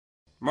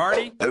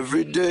Marty?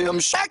 Every day I'm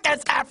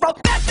Circus, Afro.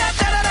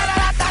 Circus,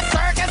 Afro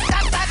Circus,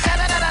 Afro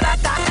Circus, Afro. Polka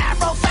dot,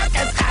 Afro.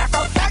 Circus,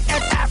 Afro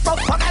Circus, Afro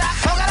Circus,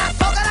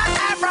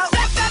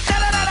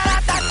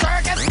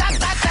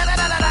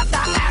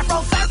 Afro. Polka dot, Afro.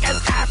 Circus,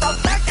 Afro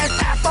Circus, Afro Circus,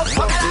 Afro.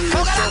 Polka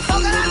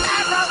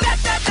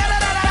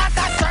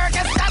dot,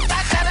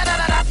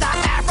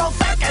 Afro.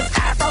 Circus,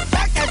 Afro Circus, Afro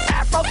Circus,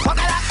 Afro.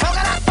 Polka dot,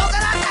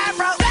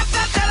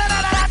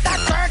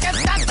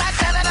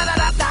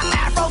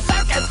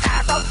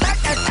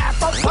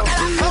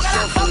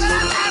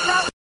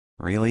 Afro.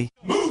 Really?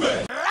 Move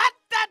it!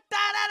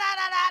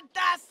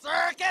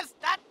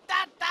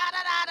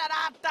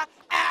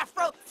 Circus,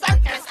 Afro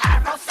Circus,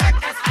 Afro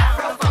Circus,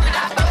 Afro.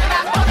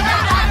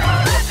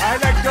 I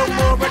like to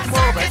move it,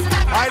 move it.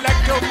 I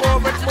like to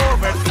move it,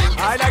 move it.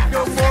 I like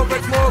to move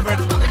it, move it.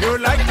 You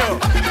like to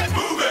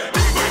Move it!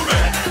 Move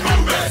it!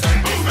 Move it!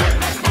 Move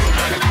it! Move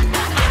it!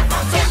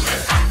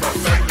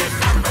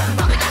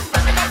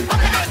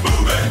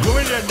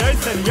 moving your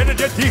nice and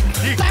energetic,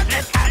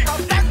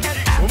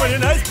 moving your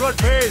nice broad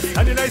face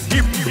and your nice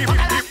hip.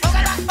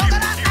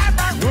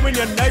 Moving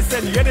your nice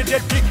and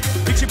energetic.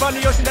 Big ship on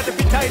the ocean that the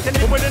be tight and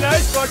moving your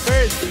nice broad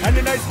face and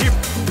your nice hip.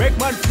 Make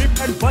man flip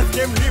and bust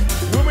them lip.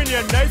 Moving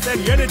your nice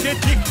and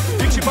energetic.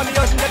 Big ship on the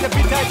ocean that the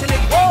be tight and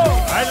it. Whoa!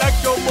 I like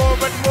to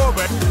move it, move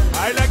it.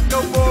 I like to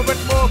move it,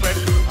 move it.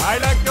 I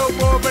like to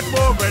move it,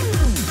 move it.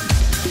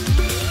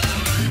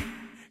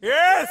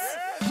 Yes!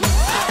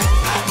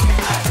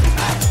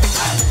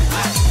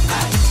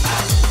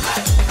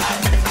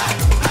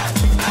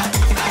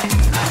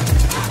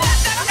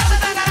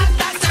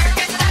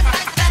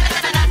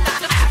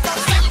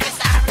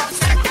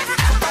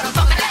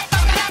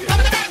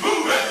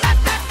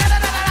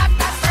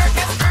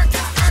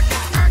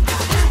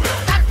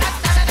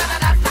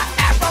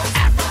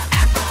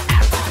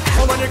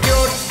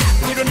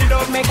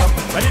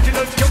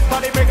 Original cute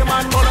body make a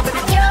man more of it.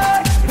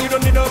 You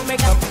don't need no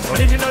makeup.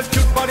 Original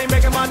cute body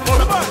make a man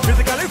more of it.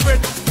 Physically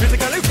fit,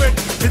 physically fit,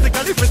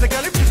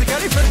 physically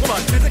fit. Come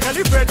on,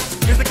 physically fit,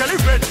 physically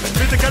fit,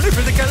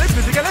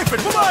 physically fit.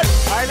 Come on.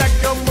 I like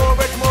to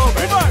move it, move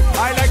it. Come on.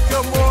 I like to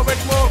move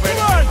it, move it.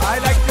 Come on. I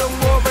like to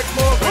move it,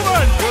 move it. Come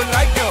on. You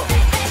like to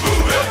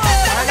Move it!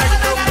 I like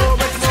to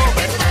move it, move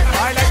it.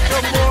 I like to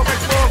move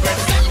it, move it.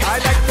 I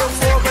like to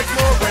move it,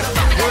 move it.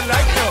 You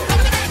like to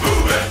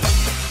Move it!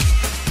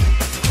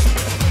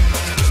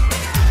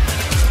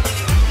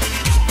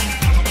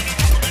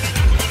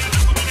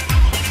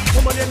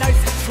 woman, you're nice,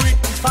 sweet,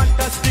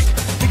 fantastic.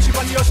 Think she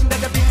on the ocean,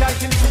 then the beat tight.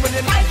 Woman,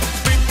 you're nice,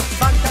 sweet,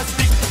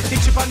 fantastic.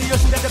 Think she on the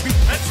ocean, then the beat.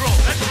 Let's roll!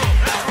 Let's roll!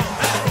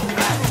 Let's roll!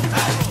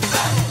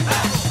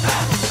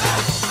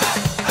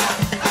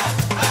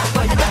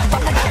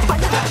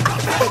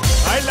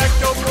 I like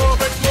to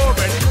move it, move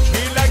it.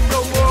 She like to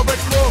move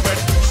it, move it.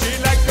 She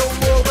like to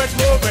move it,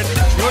 move it.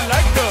 You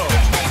like to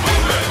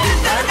Move it!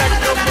 I like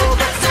to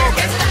move it, move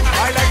it.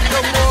 I like to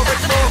move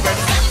it, move it.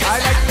 I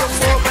like to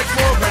move it,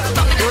 move it.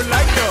 You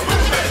like to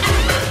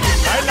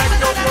I like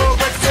to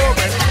move it, move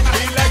it.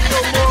 She like to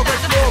move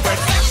it, move it.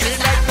 She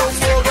like to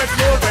move it,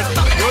 move it.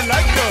 You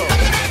like to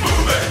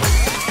Move it!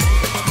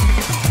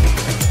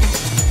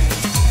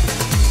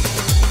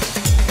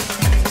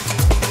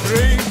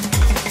 3,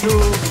 2,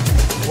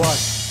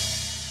 1.